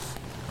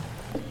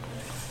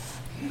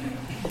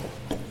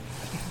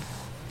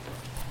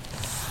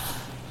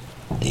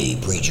The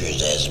preacher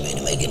has asked me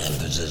to make an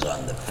emphasis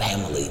on the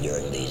family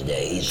during these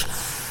days.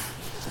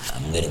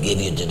 I'm going to give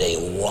you today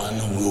one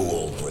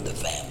rule for the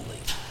family.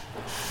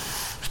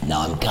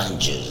 Now, I'm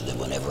conscious that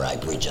whenever I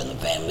preach on the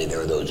family, there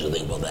are those who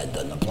think, well, that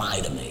doesn't apply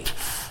to me.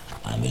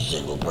 I'm a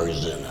single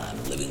person.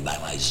 I'm living by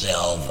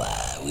myself.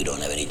 We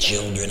don't have any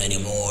children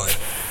anymore.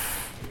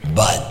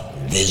 But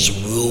this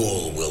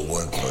rule will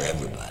work for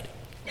everybody.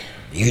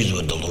 Here's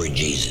what the Lord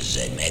Jesus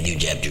said, Matthew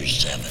chapter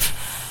 7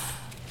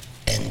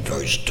 and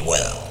verse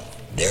 12.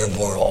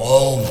 Therefore,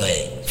 all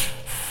things,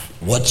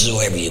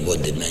 whatsoever you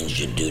would that men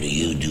should do to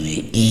you, do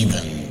ye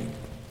even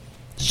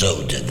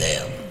so to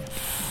them.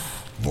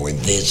 For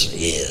this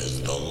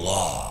is the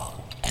law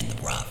and the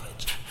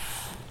prophets.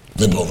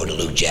 Flip over to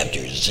Luke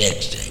chapter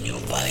 6 and you'll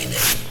find a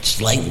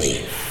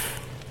slightly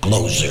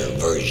closer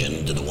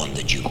version to the one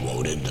that you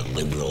quoted, the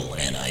liberal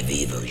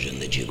NIV version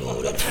that you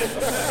quoted.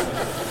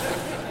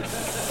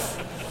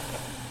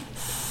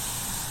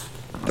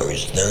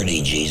 Verse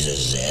 30,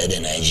 Jesus said,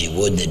 and as ye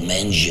would that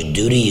men should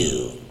do to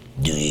you,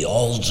 do ye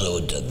also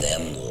to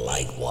them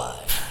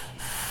likewise.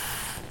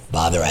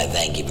 Father, I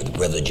thank you for the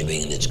privilege of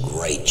being in this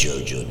great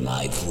church with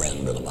my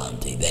friend, Brother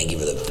Monty. Thank you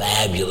for the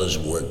fabulous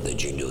work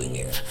that you're doing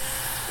here.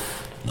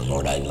 The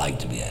Lord, I'd like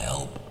to be a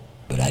help,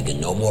 but I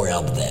can no more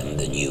help them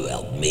than you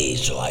help me.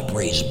 So I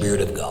pray, Spirit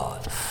of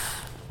God,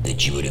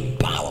 that you would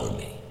empower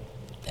me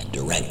and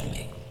direct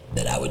me,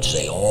 that I would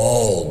say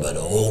all but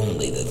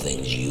only the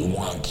things you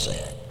want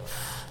said.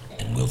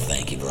 And we'll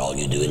thank you for all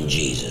you do in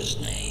Jesus'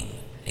 name.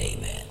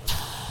 Amen.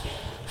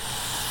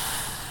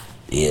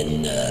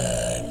 In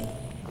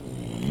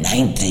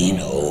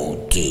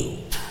 1902,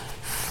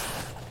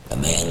 a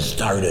man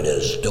started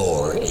a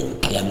store in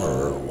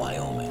Kemmerer,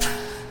 Wyoming.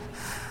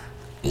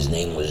 His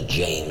name was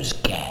James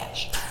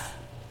Cash.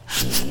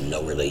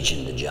 No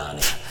relation to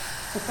Johnny.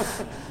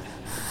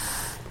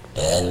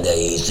 And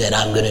he said,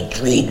 I'm going to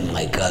treat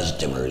my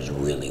customers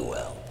really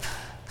well.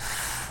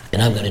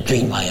 And I'm going to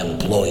treat my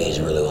employees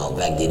really well. In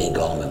fact, he didn't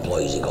call them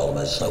employees, he called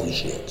them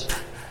associates.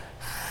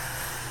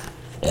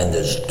 And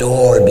the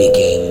store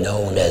became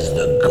known as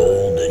the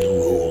Golden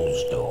Rule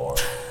Store.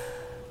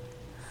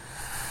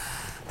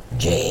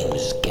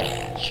 James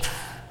Cash.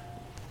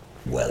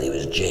 Well, he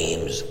was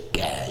James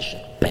Cash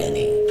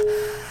Penny.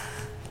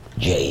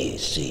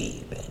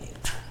 J.C. Penny.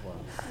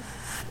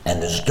 And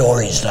the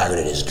store he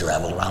started has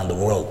traveled around the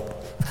world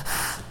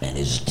and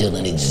is still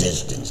in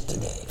existence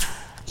today.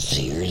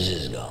 Sears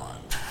is gone.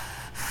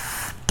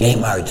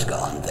 Kmart's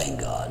gone, thank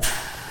God.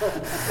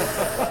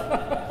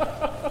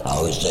 I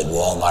always said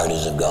Walmart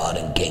is of God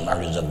and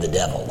Kmart is of the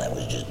devil. That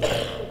was just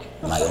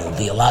my own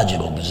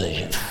theological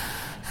position.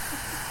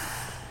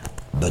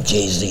 But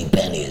J.C.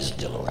 Penny is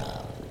still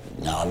around.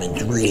 Now I'm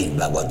intrigued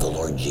by what the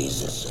Lord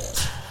Jesus said.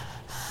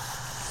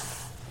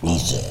 He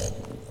said,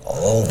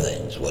 all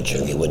things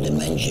whatsoever you would that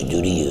men should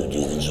do to you, do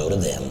even so to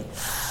them.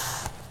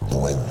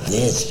 For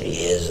this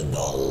is the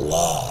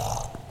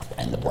law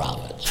and the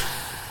prophets.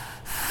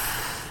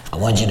 I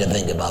want you to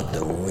think about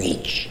the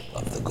reach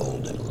of the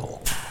Golden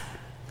Rule.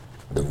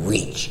 The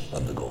reach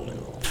of the Golden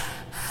Rule.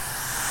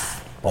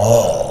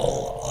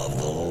 All of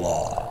the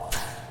law.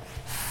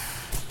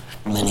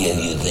 Many of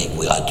you think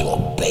we ought to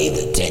obey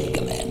the Ten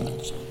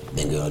Commandments.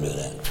 Think we ought to do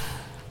that?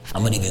 How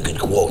many of you could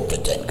quote the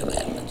Ten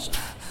Commandments?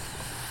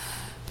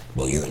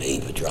 Well, you're in a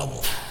heap of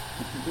trouble.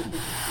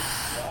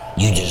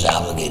 You just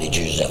obligated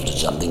yourself to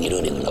something you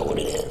don't even know what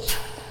it is.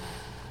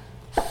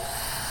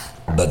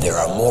 But there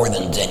are more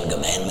than 10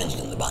 commandments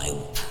in the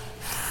Bible.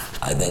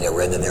 I think I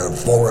read that there are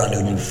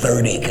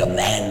 430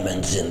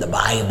 commandments in the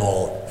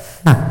Bible.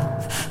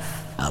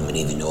 How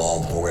many of you know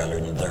all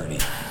 430?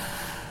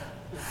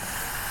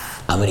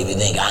 How many of you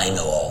think I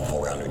know all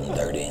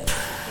 430?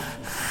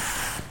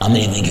 How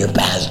many of you think your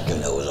pastor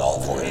knows all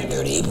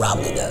 430? He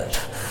probably does.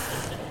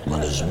 One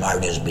of the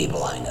smartest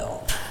people I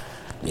know.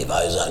 If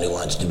I was someone who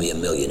wants to be a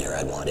millionaire,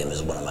 I'd want him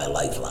as one of my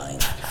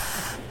lifelines.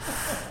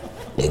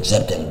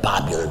 Except in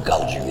popular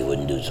culture, he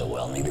wouldn't do so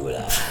well, neither would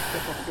I.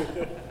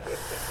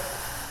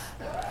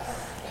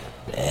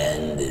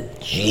 And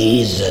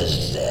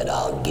Jesus said,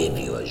 I'll give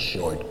you a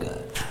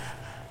shortcut.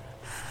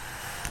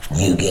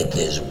 You get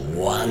this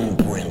one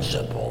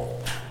principle,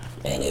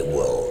 and it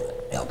will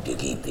help you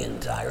keep the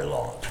entire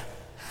law.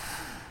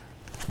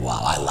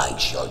 Wow, I like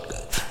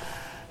shortcuts.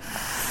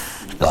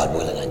 God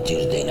willing, on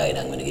Tuesday night,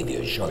 I'm going to give you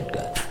a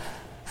shortcut.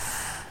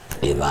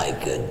 If I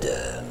could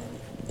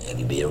have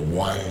you be here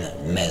one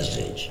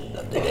message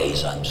of the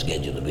days I'm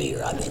scheduled to be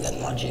here, I think I'd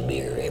want you to be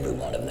here, every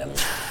one of them.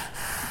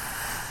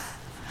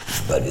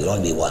 But if it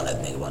only be one, I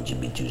think I want you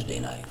to be Tuesday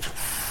night.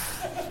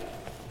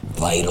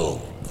 Vital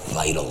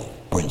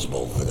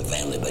principle for the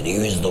family. But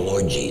here is the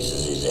Lord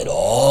Jesus. He said,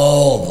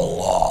 all the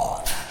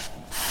law.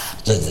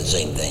 It says the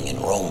same thing in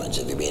Romans.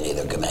 If there be any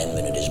other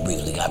commandment, it is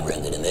briefly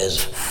comprehended in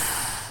this.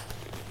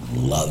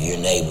 Love your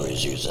neighbor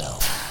as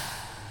yourself.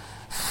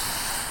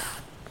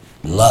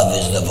 Love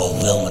is the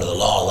fulfillment of the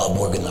law. Love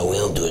working the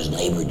will to his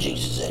neighbor,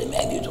 Jesus said in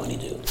Matthew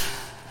 22.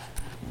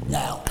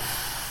 Now,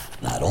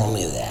 not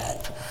only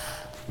that,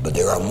 but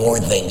there are more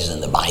things in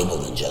the Bible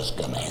than just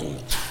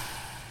commandments.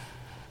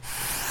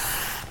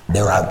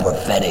 There are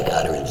prophetic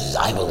utterances.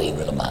 I believe,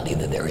 Ramadi,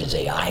 that there is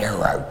a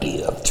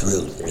hierarchy of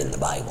truth in the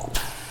Bible.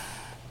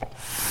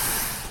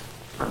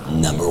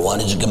 Number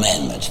one is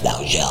commandments.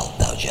 Thou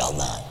shalt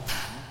not.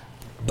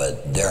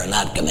 But there are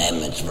not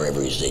commandments for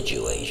every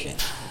situation.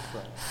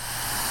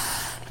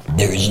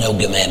 There is no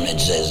commandment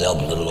that says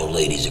help little old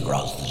ladies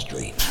across the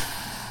street.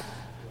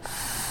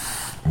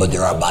 But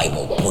there are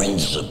Bible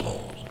principles.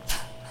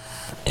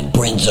 And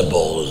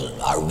principles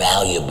are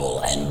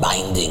valuable and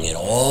binding in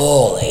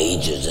all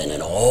ages and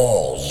in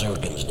all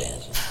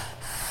circumstances.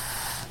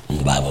 And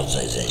the Bible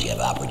says as you have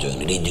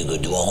opportunity, do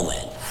good to all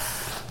men,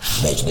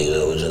 especially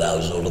those of the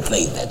household of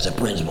faith. That's a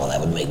principle that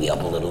would make me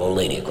help a little old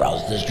lady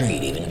across the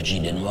street, even if she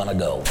didn't want to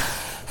go.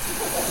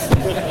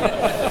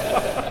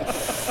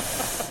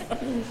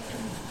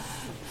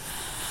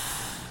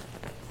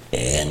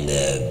 And,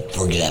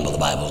 for example, the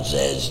Bible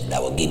says,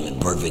 thou wilt keep him in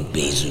perfect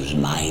peace whose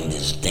mind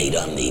is stayed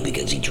on thee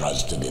because he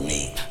trusted in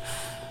thee.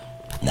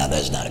 Now,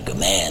 that's not a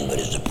command, but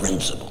it's a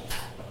principle.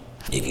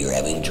 If you're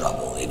having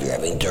trouble, if you're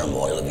having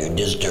turmoil, if you're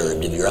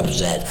disturbed, if you're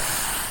upset,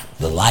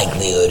 the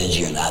likelihood is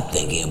you're not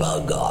thinking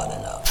about God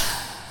enough.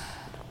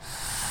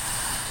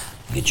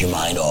 Get your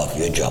mind off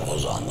your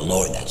troubles on the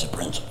Lord. That's a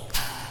principle.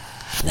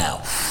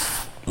 Now,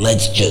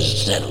 let's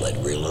just settle it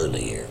real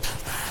early here.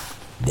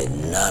 That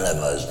none of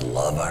us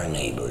love our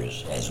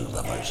neighbors as we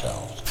love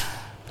ourselves.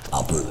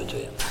 I'll prove it to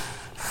you.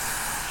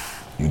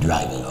 You're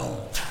driving home.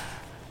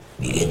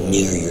 You get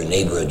near your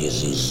neighborhood, you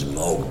see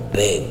smoke,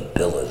 big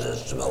pillars of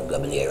smoke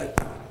up in the air.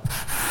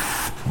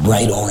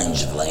 Bright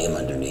orange flame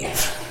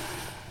underneath.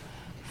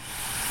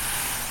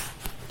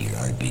 Your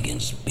heart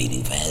begins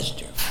beating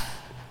faster.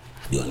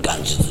 You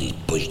unconsciously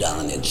push down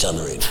on the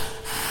accelerator.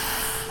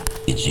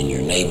 It's in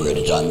your neighborhood,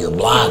 it's on your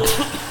block.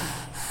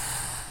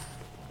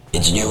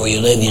 It's near where you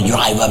live, you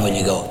drive up and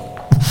you go,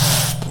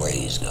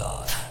 praise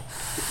God.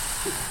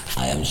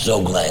 I am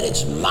so glad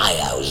it's my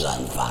house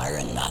on fire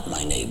and not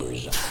my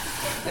neighbor's.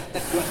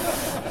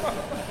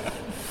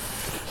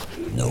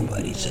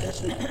 Nobody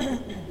says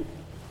that.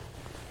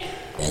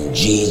 And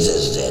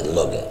Jesus said,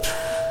 look,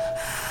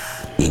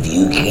 if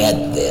you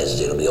get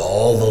this, it'll be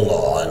all the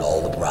law and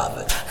all the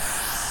prophets.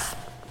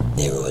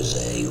 There was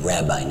a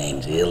rabbi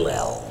named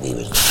Hillel. He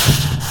was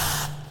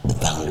the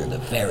founder of the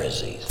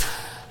Pharisees.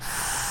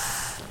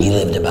 He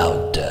lived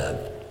about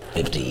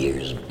 40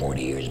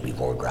 years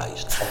before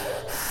Christ.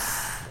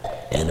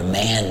 And a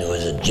man who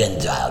was a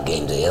Gentile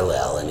came to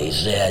Hillel and he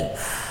said,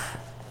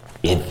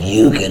 if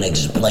you can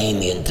explain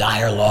the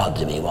entire law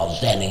to me while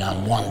standing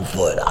on one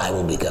foot, I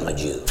will become a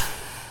Jew.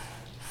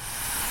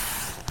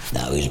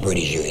 Now, he's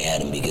pretty sure he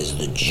had him because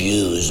the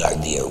Jews are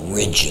the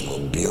original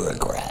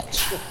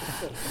bureaucrats.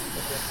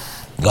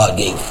 God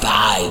gave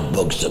 5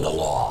 books of the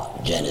law: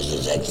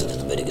 Genesis, Exodus,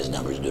 Leviticus,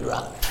 Numbers,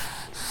 Deuteronomy.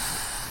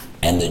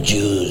 And the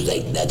Jews,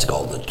 that's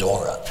called the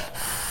Torah.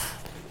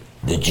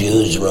 The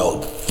Jews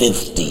wrote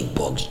 50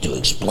 books to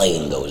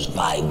explain those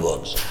 5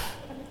 books.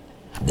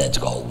 That's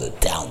called the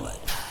Talmud.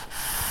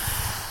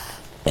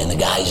 And the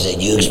guy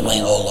said, you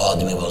explain the whole law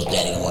to me while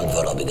standing on one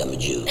foot, I'll become a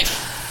Jew.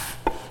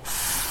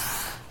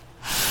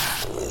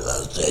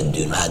 Allah said,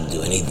 do not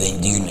do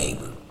anything to your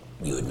neighbor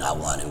you would not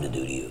want him to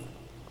do to you.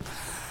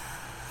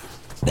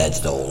 That's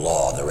the whole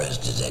law. The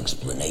rest is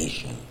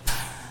explanation.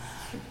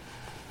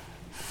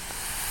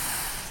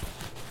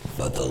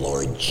 But the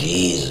Lord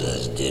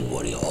Jesus did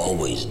what he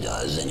always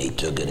does, and he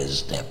took it a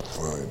step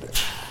further.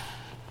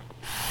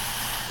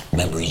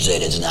 Remember, he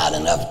said it's not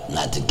enough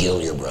not to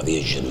kill your brother,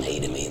 you shouldn't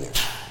hate him either.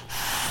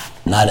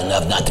 Not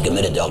enough not to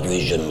commit adultery,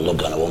 you shouldn't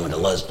look on a woman to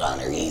lust on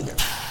her either.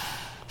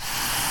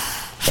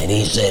 And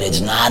he said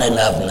it's not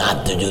enough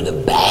not to do the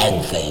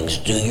bad things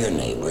to your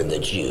neighbor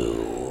that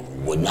you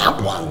would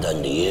not want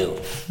done to you.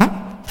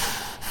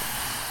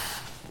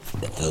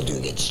 The filter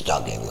gets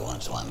stuck every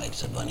once in a while,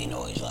 makes a funny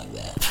noise like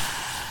that.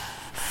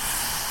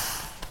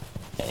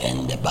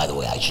 And by the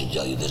way, I should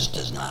tell you, this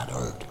does not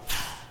hurt.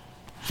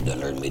 It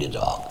doesn't hurt me to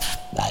talk.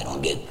 I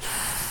don't get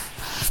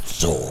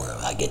sore.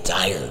 I get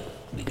tired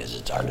because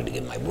it's harder to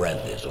get my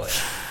breath this way.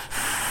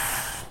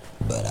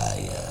 But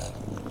I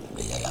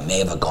may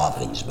have a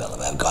coughing spell.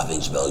 If I have a coughing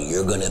spell,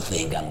 you're going to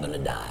think I'm going to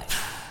die.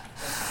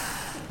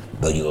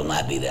 But you will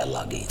not be that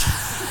lucky.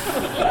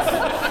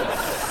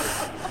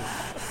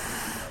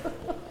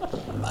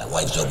 My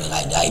wife's hoping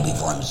I die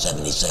before I'm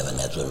 77.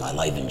 That's when my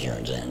life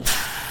insurance ends.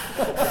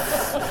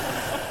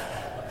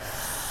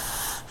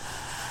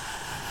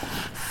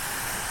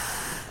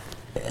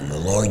 And the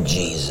Lord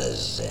Jesus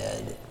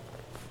said,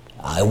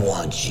 I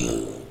want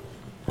you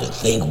to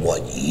think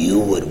what you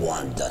would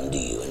want done to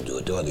you and do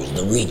it to others.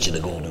 The reach of the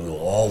golden rule,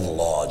 all the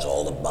laws,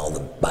 all the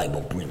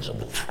Bible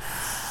principles.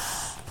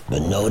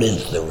 But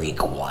notice the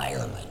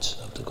requirements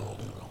of the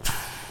golden rule.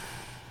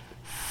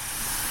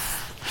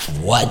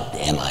 What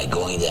am I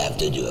going to have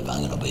to do if I'm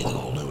going to obey the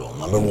golden rule?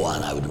 Number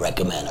one, I would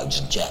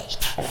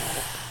suggest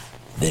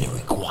that it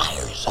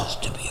requires us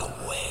to be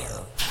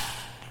aware.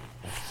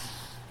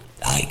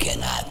 I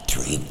cannot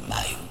treat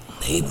my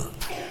neighbor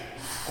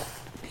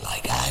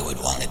like I would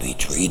want to be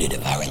treated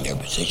if I were in their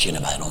position,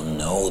 if I don't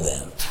know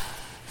them.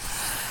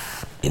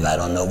 If I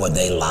don't know what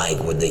they like,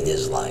 what they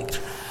dislike.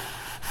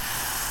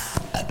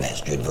 I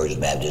pastored First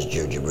Baptist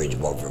Church of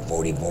Bridgeport for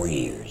 44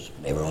 years.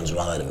 Every once in a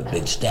while I'd have a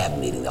big staff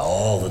meeting,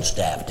 all the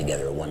staff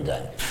together at one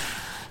time.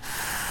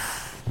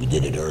 We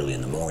did it early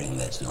in the morning.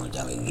 That's the only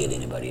time we could get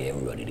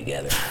everybody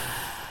together.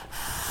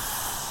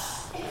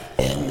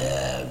 And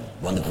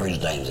one of the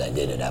first times I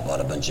did it, I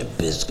bought a bunch of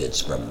biscuits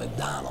from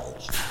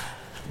McDonald's.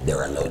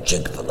 There are no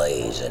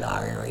Chick-fil-A's in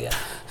our area.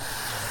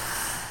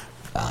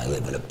 I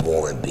live in a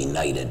poor,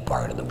 benighted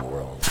part of the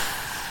world.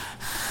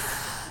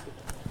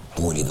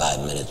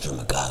 45 minutes from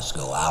a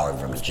Costco, hour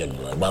from a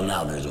Chick-fil-A. Well,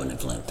 now there's one in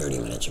Flint, 30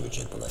 minutes from a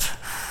Chick-fil-A.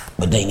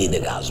 But they need the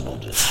gospel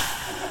too.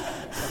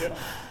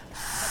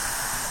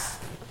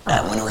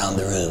 I went around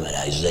the room and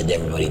I said to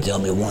everybody, tell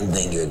me one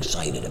thing you're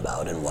excited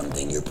about and one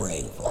thing you're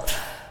praying for.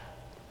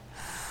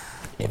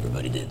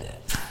 Everybody did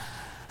that.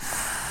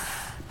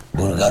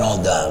 When it got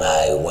all done,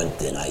 I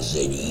went and I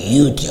said,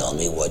 you tell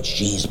me what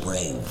she's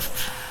praying for.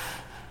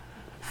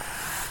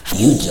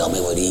 You tell me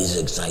what he's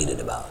excited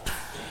about.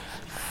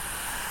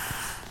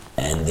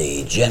 And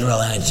the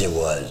general answer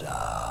was,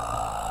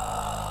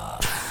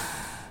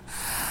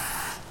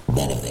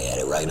 Then if they had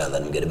it right, I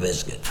let them get a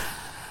biscuit.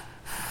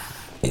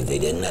 If they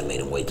didn't, I made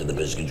them wait till the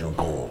biscuits were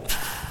cold.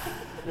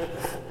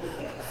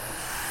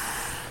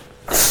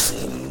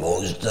 See,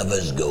 most of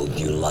us go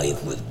through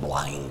life with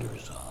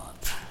blinders on.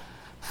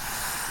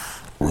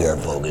 We are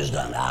focused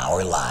on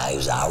our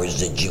lives, our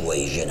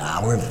situation,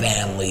 our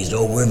families,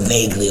 or we're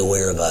vaguely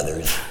aware of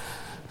others.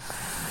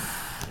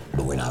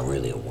 But we're not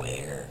really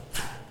aware.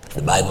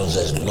 The Bible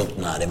says, look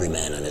not every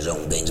man on his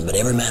own things, but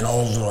every man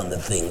also on the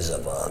things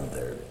of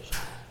others.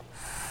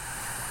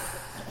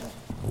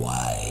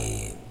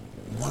 Why?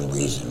 One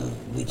reason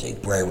we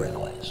take prayer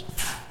requests.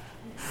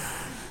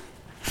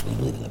 We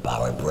believe in the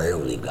power of prayer,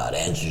 we believe God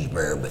answers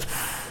prayer, but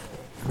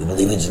we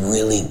believe it's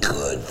really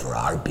good for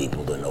our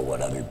people to know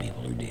what other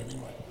people are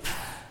dealing with.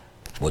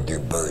 What their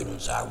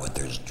burdens are, what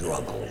their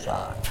struggles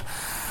are.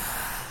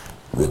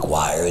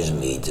 Requires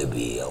me to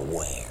be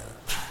aware.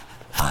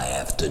 I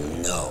have to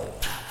know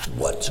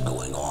what's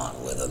going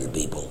on with other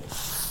people.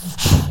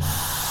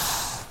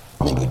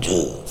 Number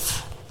two,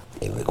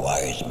 it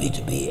requires me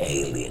to be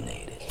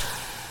alienated.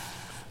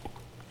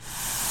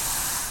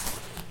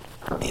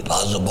 The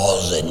Apostle Paul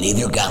said,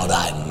 neither count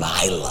I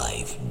my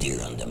life dear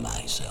unto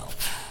myself.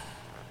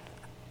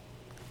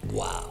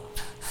 Wow.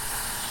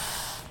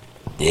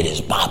 It is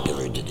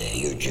popular today.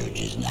 Your church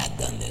has not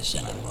done this,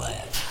 and I'm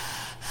glad.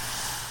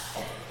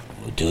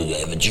 To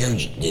have a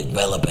church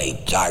develop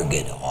a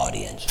target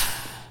audience.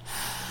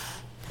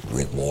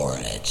 Rick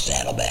Warren at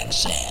Saddleback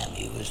Sam,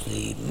 he was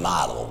the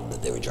model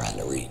that they were trying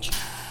to reach.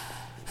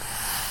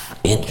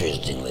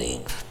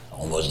 Interestingly,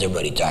 almost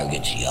everybody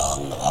targets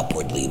young,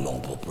 upwardly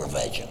mobile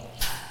professionals.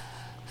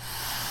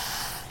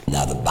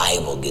 Now the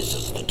Bible gives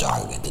us the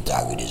target. The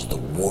target is the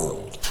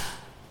world.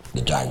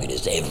 The target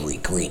is every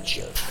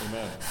creature.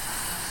 Amen.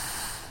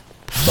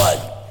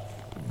 But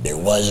there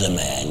was a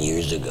man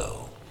years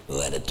ago who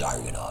had a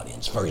target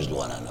audience. First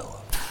one I know of.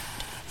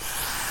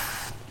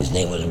 His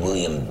name was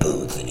William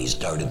Booth, and he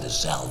started the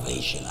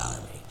Salvation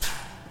Army.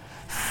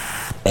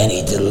 And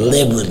he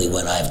deliberately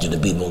went after the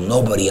people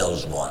nobody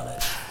else wanted.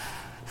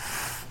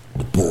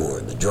 The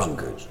poor, the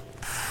drunkards,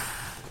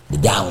 the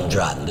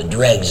downtrodden, the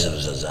dregs of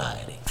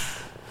society.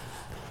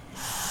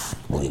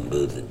 William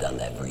Booth had done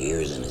that for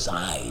years, and his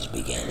eyes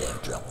began to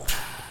have trouble.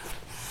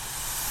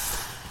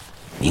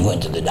 He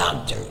went to the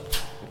doctor,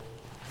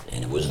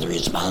 and it was the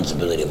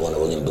responsibility of one of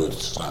William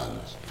Booth's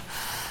sons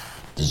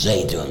to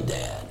say to him,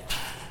 Dad,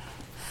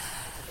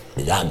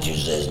 the doctor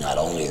says not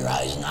only are your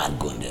eyes not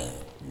going to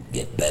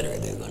get better,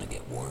 they're going to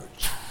get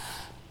worse.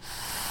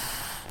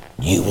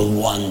 You will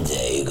one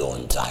day go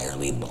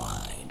entirely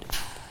blind.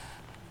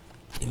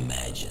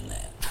 Imagine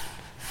that.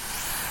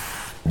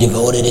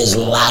 Devoted his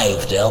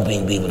life to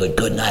helping people that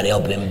could not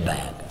help him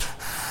back.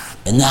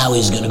 And now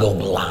he's going to go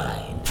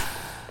blind.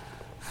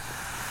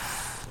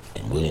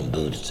 And William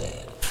Booth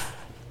said,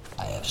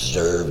 I have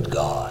served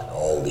God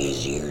all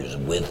these years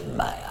with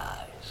my eyes.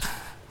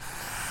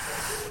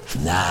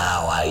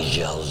 Now I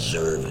shall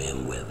serve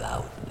him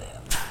without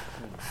them.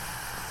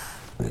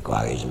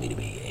 Requires me to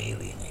be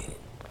alienated.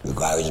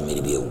 Requires me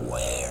to be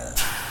aware.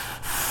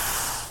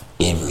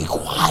 It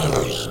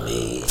requires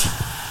me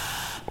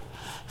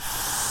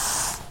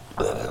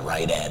to have the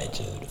right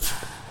attitude.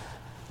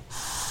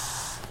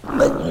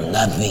 Let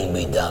nothing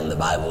be done, the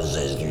Bible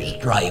says, through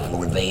strife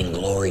or vain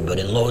glory, but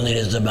in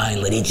lowliness of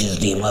mind let each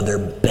esteem other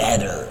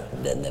better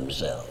than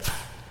themselves.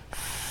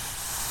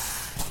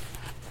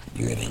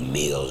 You're having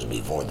meals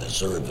before the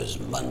service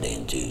Monday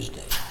and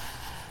Tuesday.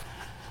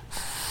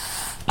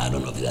 I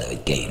don't know if you have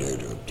it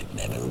catered or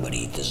have everybody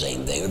eat the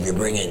same thing, or if you're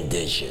bringing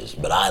dishes,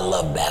 but I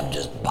love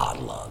Baptist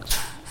potlucks.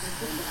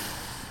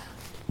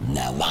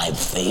 Now, my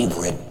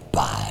favorite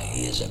pie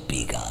is a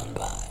pecan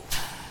pie.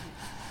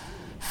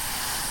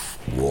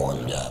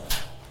 Warmed up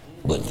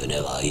with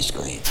vanilla ice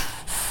cream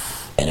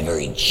and a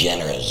very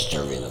generous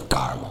serving of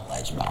caramel.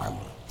 That's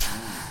marvelous.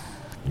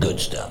 Good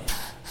stuff.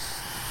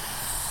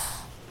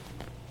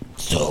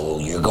 So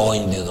you're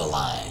going through the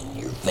line.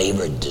 You're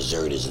favorite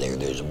dessert is there.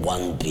 There's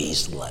one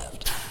piece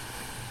left.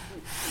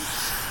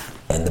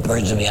 And the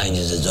person behind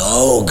you says,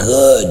 oh,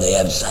 good, they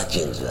have such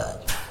and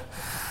such.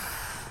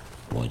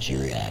 What's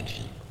your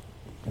reaction?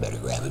 Better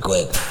grab it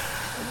quick.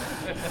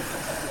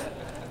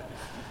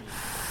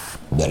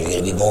 Better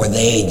get it before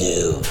they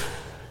do.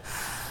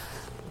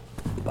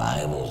 The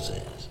Bible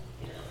says,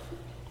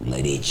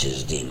 let each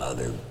esteem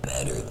other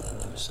better than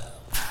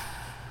themselves.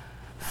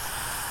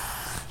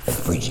 I was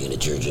preaching in a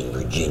church in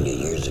Virginia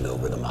years ago,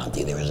 Brother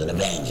Monty. There was an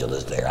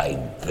evangelist there. I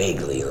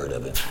vaguely heard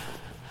of it.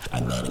 I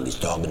met him. He's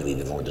talking to me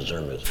before the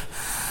service.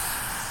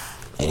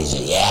 And he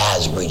said, yeah, I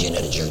was preaching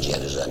at a church the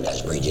other Sunday. I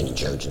was preaching in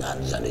church, not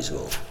in Sunday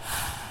school.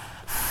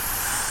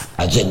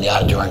 I was in the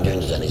auditorium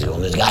during Sunday school,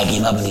 and this guy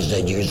came up and he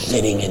said, you're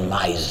sitting in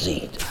my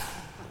seat.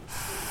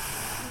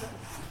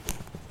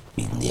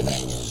 The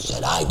evangelist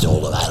said, I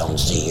told him I don't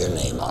see your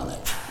name on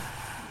it.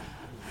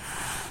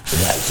 The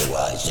guy said,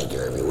 well, I sit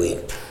there every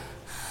week.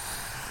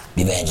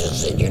 The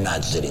evangelist said, you're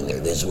not sitting there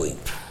this week.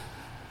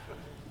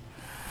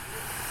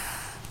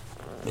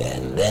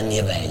 And then the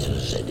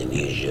evangelist said to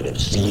me, you should have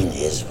seen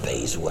his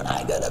face when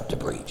I got up to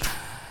preach.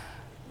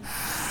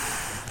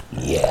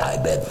 Yeah, I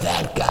bet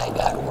that guy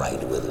got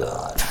right with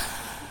God.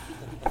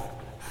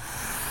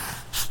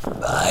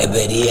 I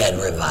bet he had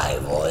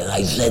revival. And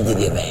I said to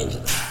the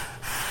evangelist,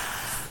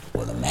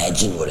 well,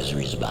 imagine what his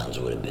response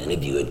would have been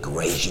if you had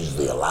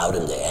graciously allowed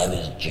him to have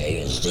his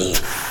chair and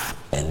seat,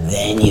 and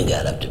then you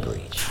got up to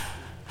preach.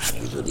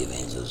 Here's what the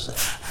evangelist said.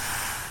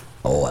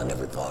 Oh, I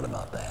never thought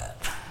about that.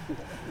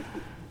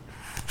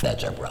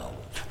 That's our problem.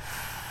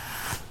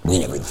 We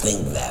never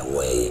think that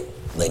way.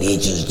 Let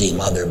each esteem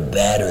other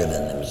better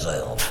than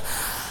themselves.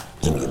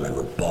 Some of you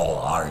remember Paul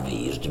Harvey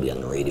used to be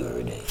on the radio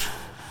every day.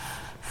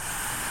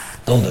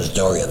 Told the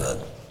story of a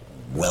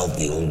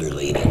wealthy older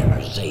lady in a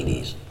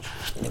Mercedes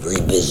in a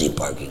very busy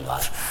parking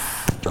lot,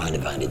 trying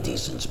to find a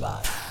decent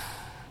spot.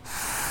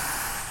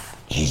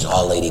 She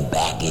saw a lady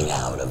backing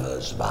out of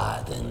a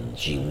spot, and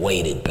she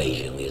waited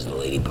patiently as the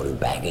lady put her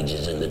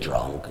packages in the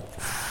trunk,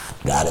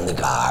 got in the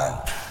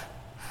car.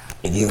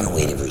 If you're ever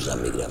waiting for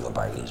somebody to have a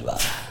parking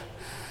spot,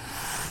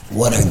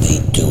 what are they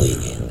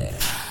doing in there?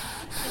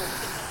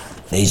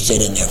 They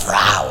sit in there for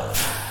hours.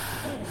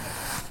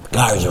 The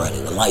car's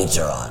running, the lights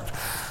are on.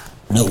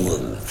 No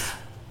movement.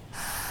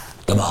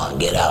 Come on,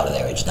 get out of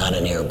there. It's not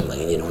an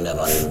airplane. You don't have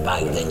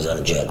 105 things on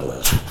a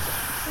checklist.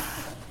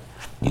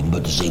 You can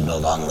put the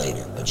seatbelt on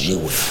later, but she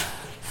will.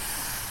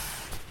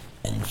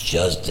 And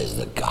just as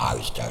the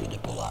car started to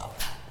pull out,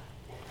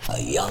 a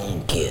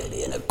young kid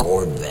in a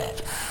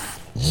Corvette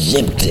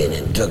zipped in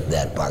and took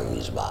that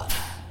parking spot.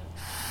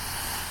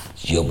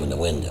 She opened the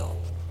window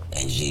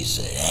and she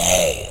said,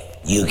 hey,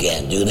 you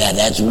can't do that.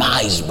 That's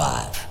my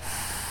spot.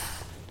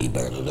 He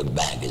barely looked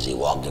back as he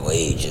walked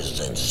away. He just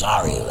said,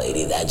 sorry,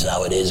 lady, that's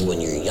how it is when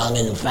you're young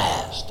and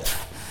fast.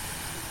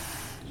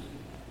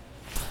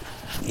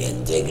 He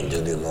hadn't taken 2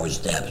 or 3 more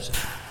steps.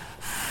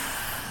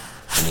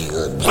 And he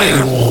heard,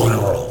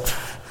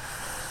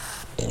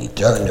 and he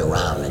turned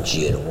around and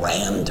she had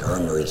rammed her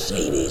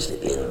Mercedes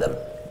in the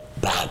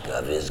back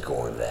of his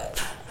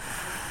Corvette.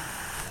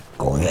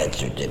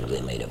 Corvettes are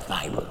typically made of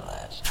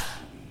fiberglass.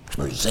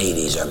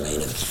 Mercedes are made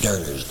of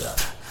sterner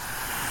stuff.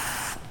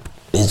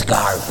 His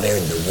car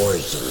fared the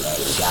worst in that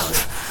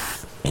encounter,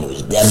 and he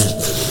was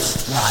devastated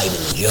with pride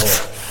and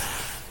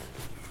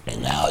joy.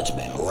 And now it's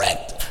been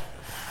wrecked.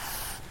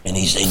 And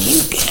he said,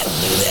 you can't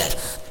do that.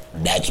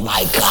 That's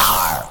my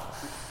car.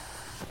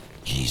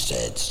 She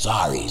said,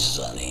 sorry,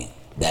 Sonny.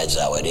 That's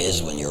how it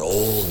is when you're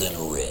old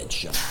and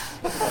rich.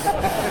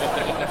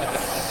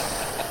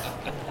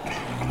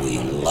 We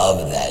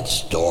love that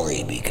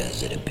story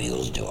because it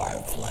appeals to our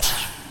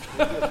flesh.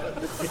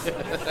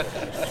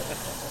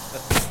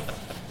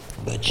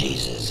 But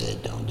Jesus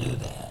said, don't do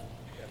that.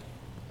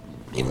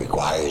 It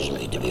requires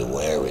me to be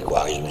aware,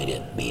 requires me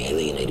to be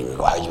alienated,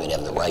 requires me to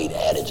have the right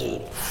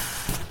attitude.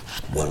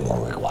 One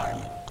more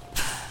requirement.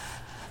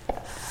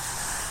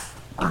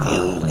 If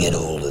you get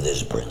hold of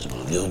this principle,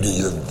 if you'll do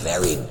your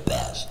very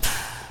best,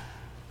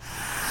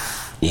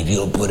 if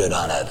you'll put it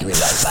on a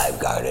 3x5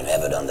 card and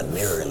have it on the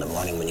mirror in the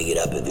morning when you get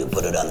up, if you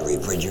put it on the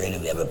refrigerator,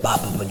 if you have it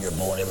pop up in your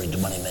phone every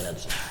 20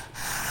 minutes,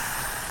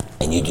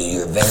 and you do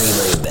your very,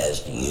 very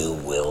best, you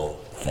will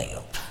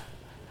fail.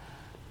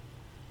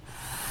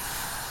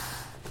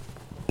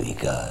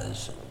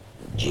 Because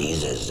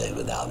Jesus said,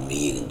 without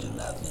me you can do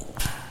nothing.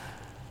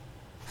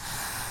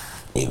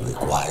 It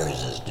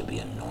requires us to be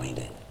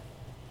anointed.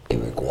 It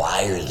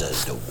requires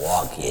us to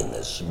walk in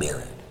the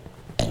Spirit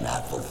and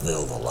not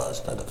fulfill the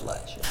lust of the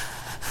flesh.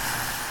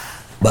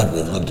 But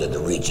we've looked at the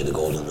reach of the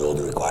golden rule,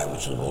 the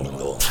requirements of the golden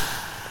rule.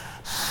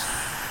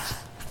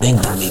 Think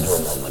with me for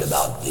a moment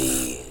about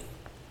the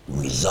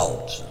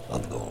results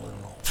of the golden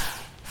rule.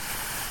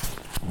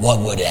 What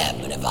would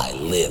happen if I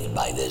lived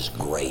by this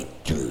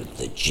great truth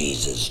that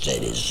Jesus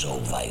said is so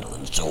vital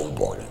and so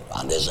important?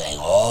 I'm just saying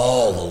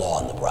all the law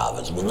and the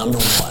prophets. Well, number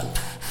one,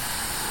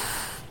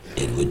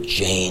 it would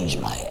change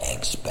my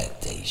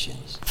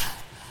expectations.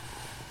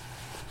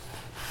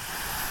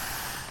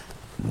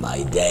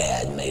 My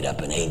dad made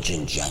up an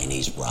ancient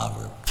Chinese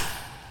proverb.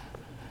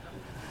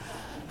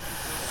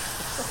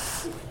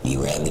 He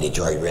ran the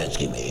Detroit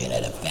Rescue Mission,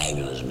 had a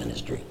fabulous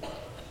ministry.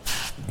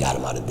 Got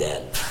him out of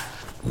debt,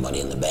 money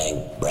in the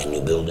bank, brand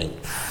new building,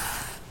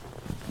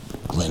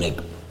 clinic,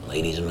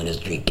 ladies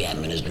ministry, camp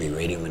ministry,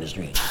 radio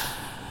ministry.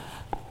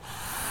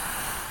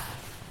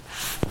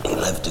 He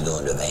left to go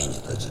into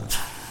evangelism.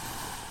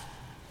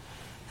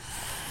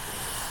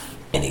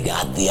 And he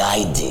got the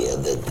idea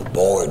that the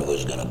board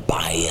was going to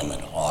buy him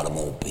an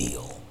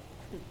automobile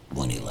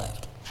when he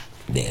left.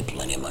 They had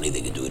plenty of money,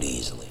 they could do it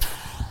easily.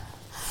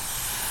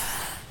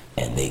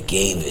 And they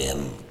gave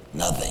him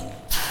nothing.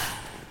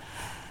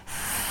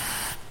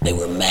 They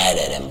were mad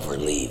at him for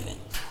leaving.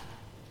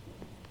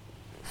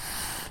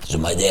 So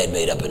my dad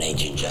made up an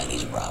ancient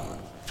Chinese proverb.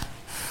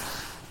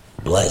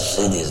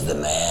 Blessed is the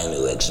man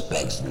who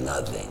expects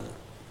nothing,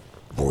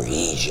 for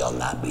he shall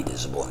not be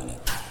disappointed.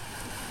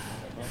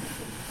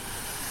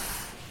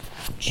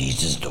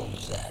 Jesus told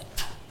us that.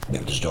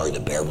 Remember the story of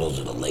the parables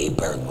of the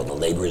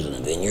laborers in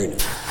the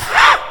vineyard?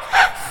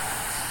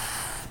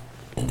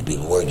 And the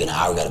people worked an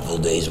hour, got a full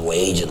day's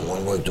wage, and the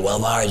one worked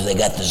 12 hours, they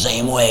got the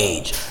same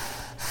wage,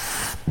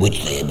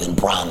 which they had been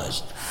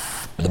promised.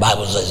 The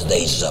Bible says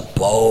they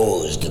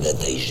supposed that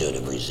they should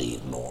have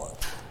received more.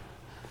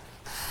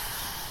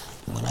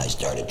 When I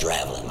started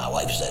traveling, my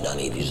wife said,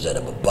 honey, if you set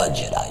up a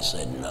budget, I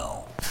said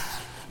no.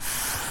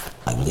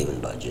 I believe in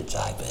budgets.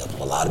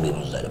 A lot of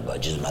people set up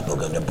budgets. My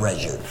book, Under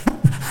Pressure,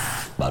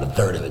 about a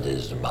third of it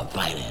is about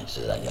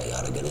finances. I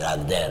got to get it out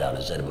of debt, how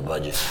to set up a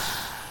budget.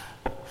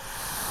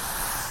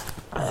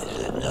 I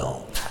said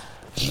no.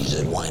 She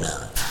said, why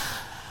not?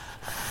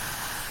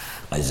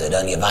 I said,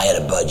 honey, if I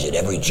had a budget,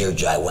 every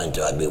church I went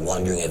to, I'd be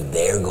wondering if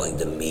they're going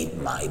to meet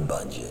my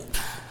budget.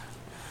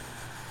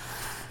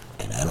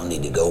 And I don't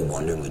need to go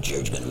wondering if the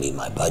church is going to meet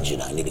my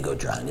budget. I need to go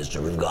trying to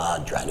serve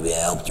God, trying to be a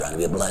help, trying to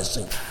be a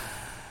blessing.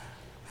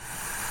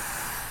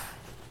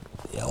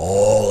 Yeah,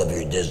 all of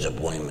your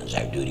disappointments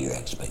are due to your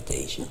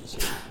expectations.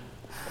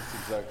 That's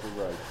exactly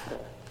right.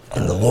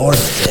 And the Lord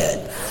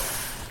said,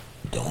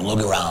 don't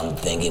look around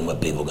thinking what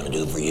people are going to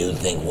do for you.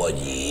 Think what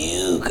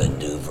you can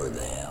do for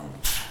them.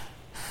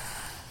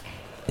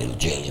 It'll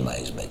change my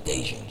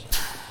expectations.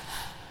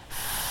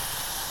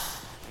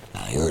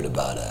 I heard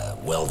about a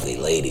wealthy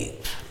lady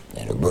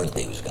and her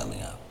birthday was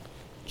coming up.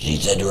 She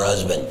said to her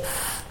husband,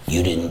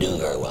 you didn't do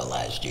very well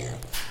last year.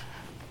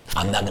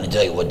 I'm not going to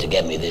tell you what to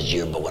get me this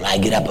year, but when I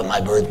get up on my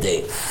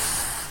birthday,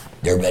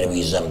 there better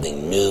be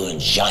something new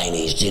and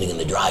shiny sitting in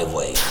the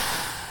driveway.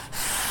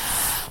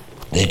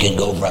 They can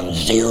go from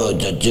 0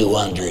 to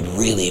 200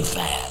 really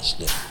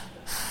fast.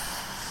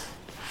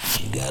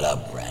 She got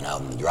up, ran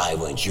out in the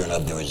driveway, and sure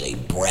enough, there was a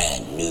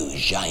brand new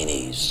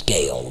shiny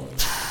scale.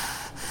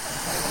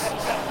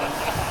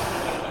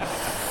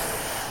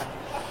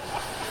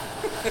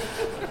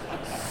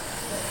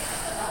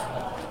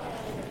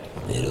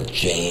 It'll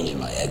change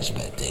my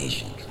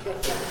expectations.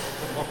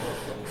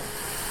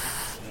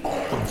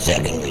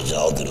 Second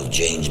result, it'll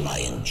change my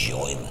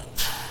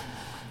enjoyment.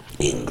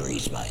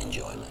 Increase my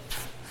enjoyment.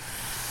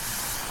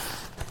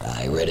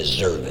 I read a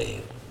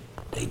survey.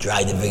 They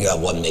tried to figure out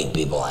what made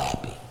people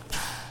happy.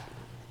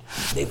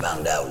 They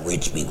found out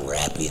rich people were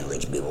happy and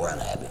rich people were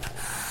unhappy.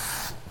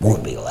 Poor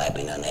people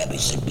happy and unhappy,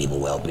 sick people,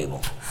 well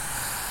people.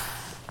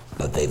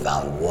 But they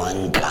found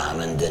one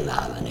common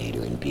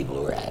denominator in people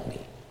who were happy.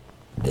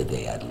 That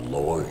they had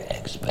lower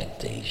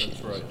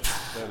expectations. That's right.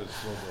 That is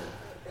so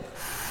good.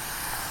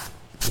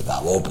 If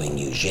I'm hoping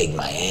you shake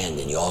my hand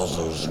and you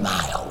also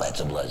smile, that's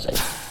a blessing.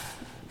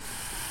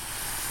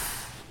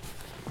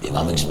 If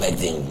I'm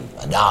expecting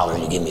 $1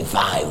 and you give me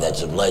 $5,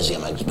 that's a blessing.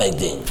 I'm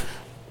expecting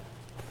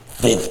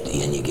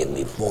 50 and you give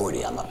me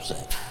 40, I'm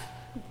upset.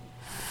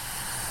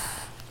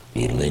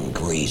 It'll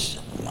increase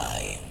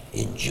my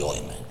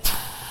enjoyment.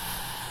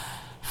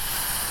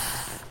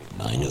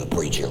 I knew a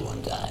preacher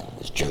one time.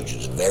 His church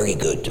was very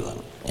good to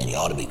him, and you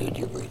ought to be good to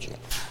your preacher.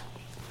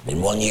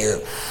 Then one year,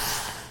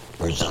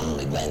 for some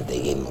event,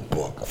 they gave him a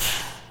book.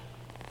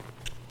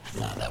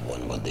 Now, that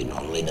wasn't what they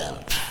normally done.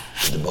 It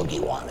was the book he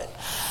wanted.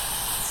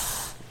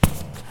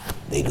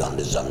 They'd gone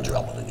to some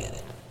trouble to get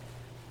it.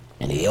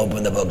 And he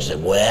opened the book and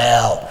said,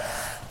 well,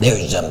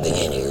 there's something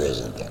in here,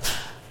 isn't there?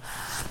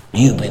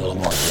 You people are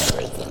more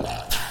generous than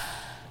that.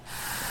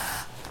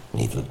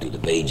 And he flipped through the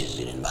pages.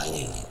 He didn't find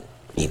anything.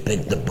 He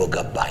picked the book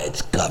up by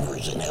its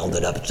covers and held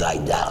it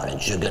upside down and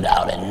shook it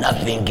out, and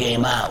nothing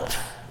came out.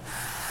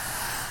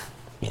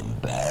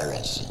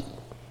 Embarrassing.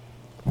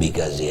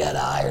 Because he had a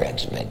higher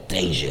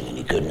expectation and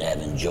he couldn't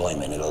have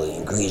enjoyment. It'll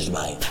increase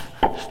my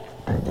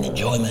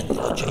enjoyment.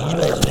 It'll change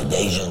my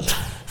expectations.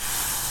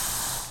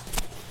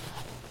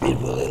 It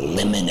will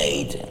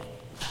eliminate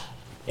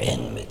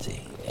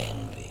enmity,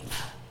 envy.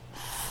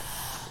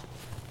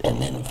 And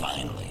then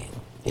finally,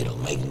 it'll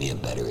make me a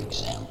better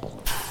example.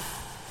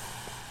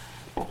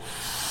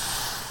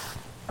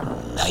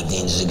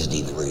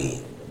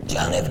 1963,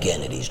 John F.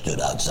 Kennedy stood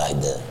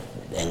outside the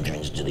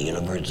entrance to the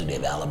University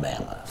of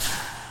Alabama.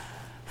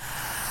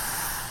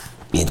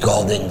 It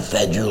called in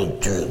federal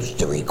troops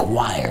to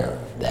require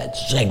that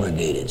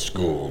segregated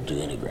school to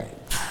integrate.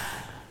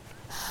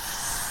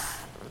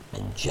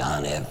 And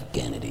John F.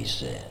 Kennedy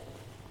said,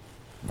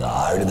 the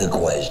heart of the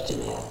question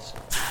is,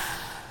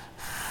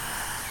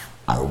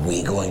 are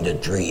we going to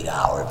treat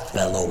our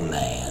fellow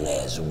man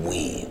as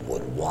we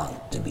would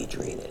want to be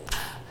treated?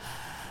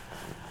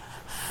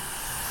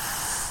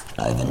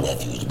 I have a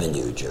nephew who's been to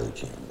your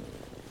church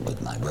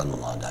with my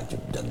brother-in-law, Dr.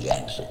 Doug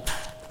Jackson,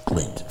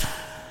 Clint.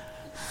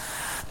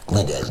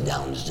 Clint has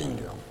Down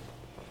syndrome.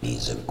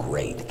 He's a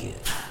great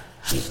kid.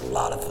 He's a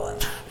lot of fun.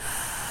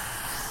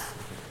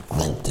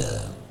 Clint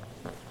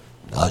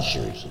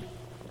ushers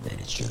at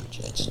his church.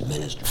 That's the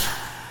ministry.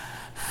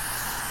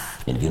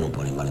 And if you don't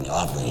put him in the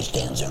offering, he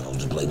stands there and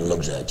holds the plate and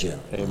looks at you.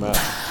 Amen.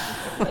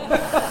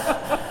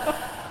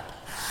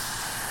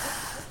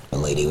 A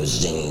lady was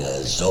singing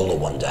a solo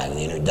one time, and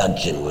the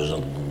introduction was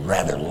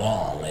rather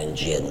long, and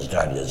she hadn't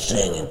started to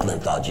sing, and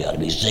Clint thought she ought to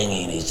be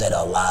singing, and he said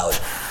out loud,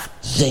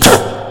 sing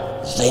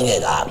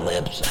it, Hot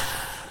Lips.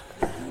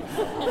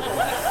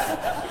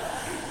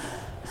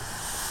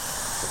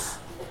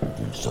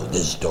 So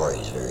this story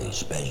is very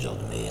special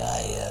to me.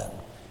 I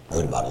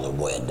heard about a little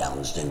boy had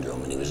Down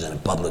syndrome, and he was in a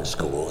public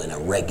school in a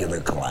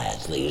regular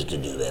class. They used to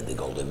do that. They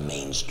called it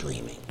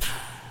mainstreaming.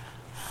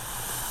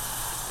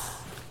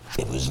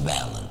 It was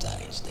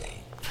Valentine's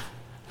Day.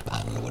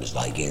 I don't know what it's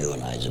like here.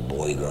 When I was a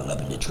boy growing up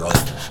in Detroit,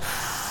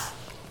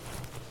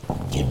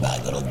 you'd buy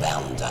little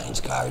Valentine's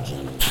cards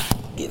and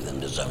give them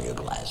to some of your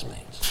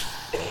classmates.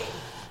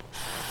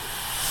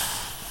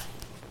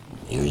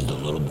 Here's the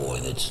little boy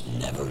that's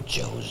never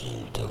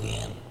chosen till the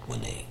end when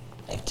they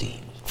have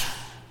teams.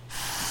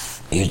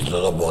 Here's the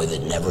little boy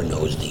that never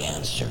knows the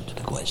answer to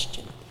the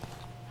question.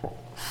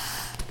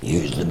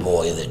 Here's the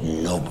boy that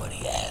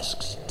nobody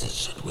asks to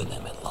sit with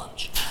him at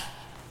lunch.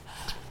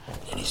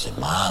 And he said,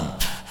 Mom,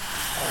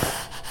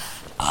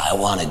 I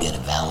want to get a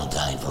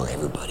Valentine for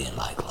everybody in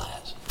my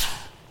class.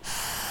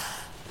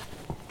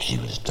 She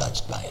was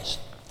touched by his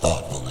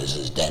thoughtfulness,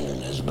 his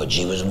tenderness, but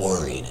she was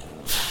worried.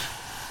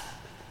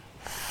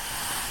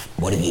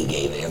 What if you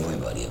gave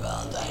everybody a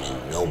Valentine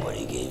and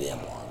nobody gave him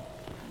one?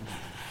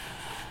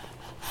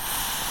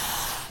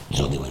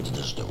 So they went to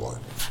the store.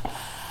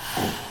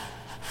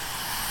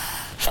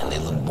 And they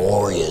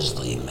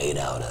laboriously made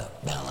out a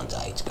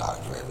Valentine's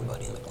card for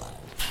everybody in the class.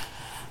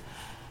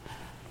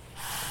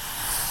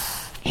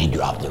 She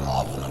dropped him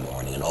off in the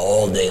morning, and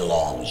all day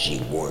long she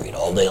worried.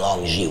 All day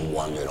long she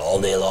wondered. All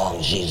day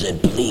long she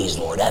said, please,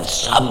 Lord, have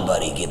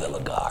somebody give him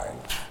a card.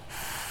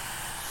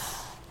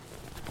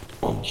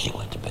 And she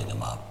went to pick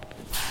him up.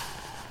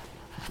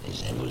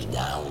 His head was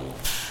down.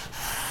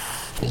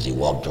 As he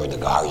walked toward the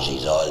car, she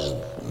saw his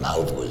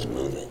mouth was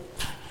moving.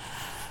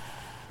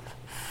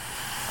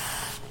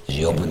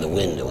 She opened the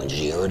window and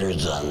she heard her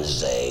son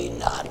say,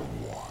 not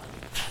one.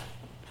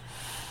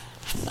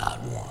 Not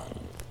one.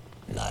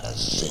 Not a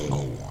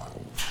single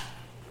one.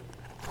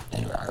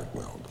 And her heart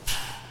broke.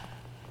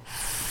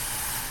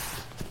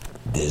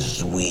 This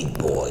sweet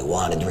boy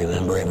wanted to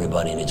remember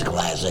everybody in his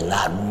class, and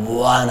not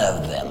one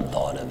of them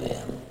thought of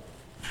him.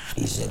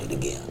 He said it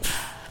again.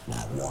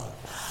 Not one.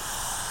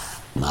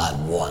 Not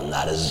one,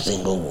 not a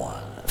single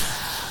one.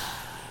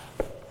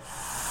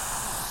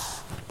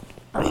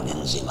 He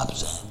didn't seem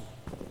upset.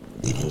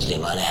 He didn't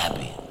seem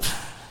unhappy.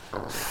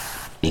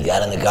 He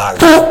got in the car,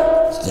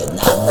 said,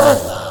 not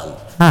one, Mom.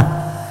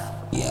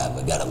 Yeah,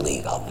 we got a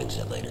leak, I'll fix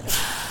it later.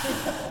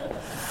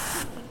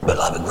 But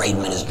I'll have a great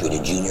ministry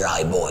to junior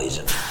high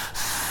boys.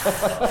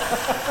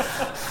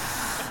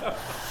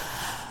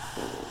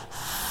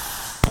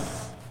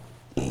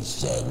 He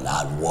said,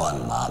 not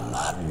one, Mom,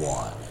 not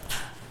one.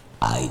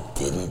 I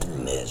didn't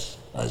miss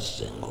a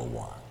single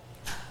one.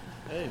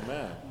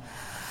 Amen.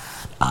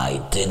 I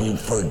didn't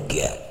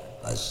forget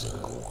a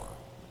single one.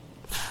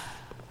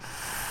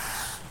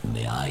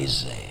 May I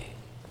say,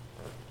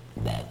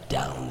 that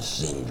Down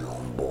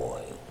syndrome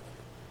boy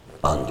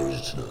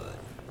understood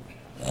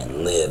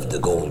and lived the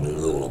golden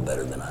rule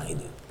better than I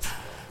do.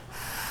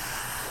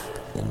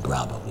 And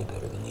probably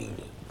better than you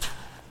do.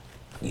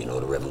 You know,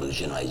 to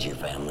revolutionize your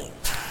family,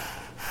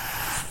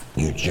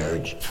 your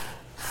church,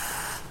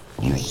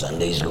 your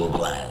Sunday school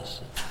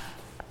class,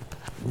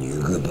 your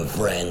group of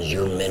friends,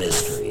 your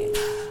ministry,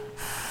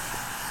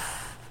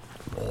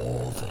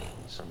 all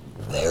things.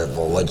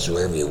 Therefore,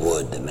 whatsoever you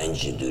would that men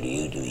should do to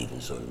you, do even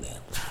so to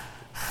them.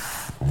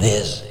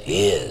 This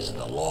is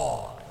the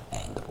law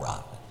and the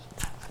prophets.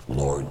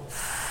 Lord,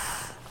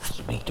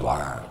 speak to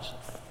our hearts.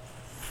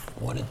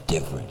 What a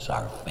difference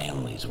our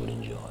families would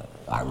enjoy,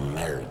 our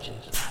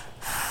marriages,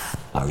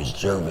 our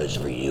service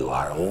for you,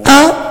 our whole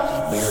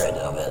spirit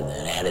of it,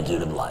 an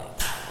attitude of life.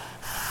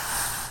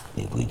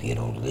 If we get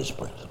hold of this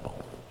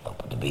principle,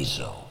 help it to be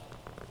so.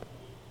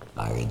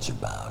 Our heads are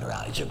bowed, our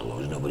eyes are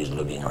closed, nobody's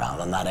looking around.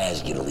 I'm not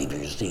asking you to leave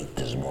your seat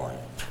this morning.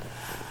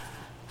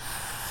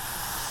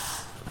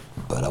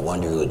 But I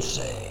wonder who would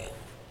say,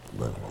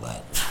 Brother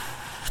Willett,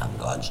 I'm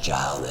God's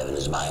child, heaven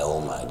is my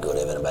home, I'd go to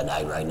heaven if I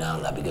died right now,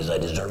 not because I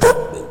deserve it,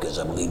 but because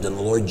I believed in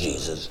the Lord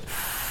Jesus.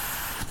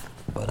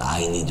 But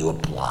I need to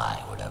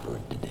apply whatever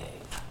word today.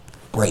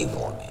 Pray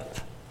for me.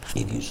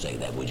 If you say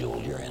that, would you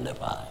hold your hand up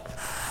high?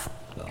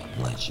 God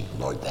bless you.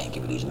 Lord, thank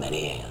you for these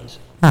many hands.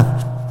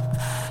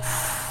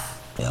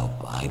 Help,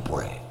 I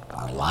pray,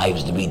 our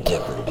lives to be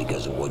different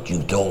because of what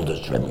you've told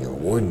us from your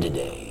word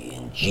today.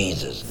 In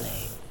Jesus'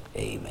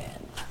 name, amen.